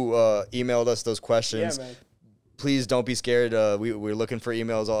people who emailed us those questions. Yeah, man. Please don't be scared. We're looking for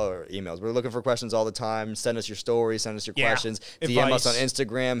emails. We're looking for questions all the time. Send us your stories. Send us your questions. DM us on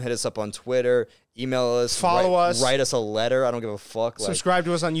Instagram. Hit us up on Twitter. Email us. Follow us. Write us a letter. I don't give a fuck. Like, Subscribe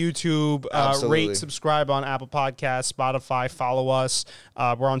to us on YouTube. Absolutely. Rate, subscribe on Apple Podcasts, Spotify. Follow us.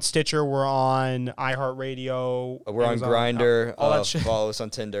 We're on Stitcher. We're on iHeartRadio. we're on Amazon, Grindr. all that shit. Follow us on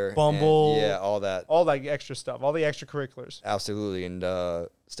Tinder. Bumble. And, yeah, all that. All that extra stuff. All the extracurriculars. Absolutely. And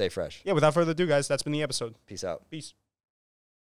stay fresh. Yeah, without further ado, guys, that's been the episode. Peace out. Peace.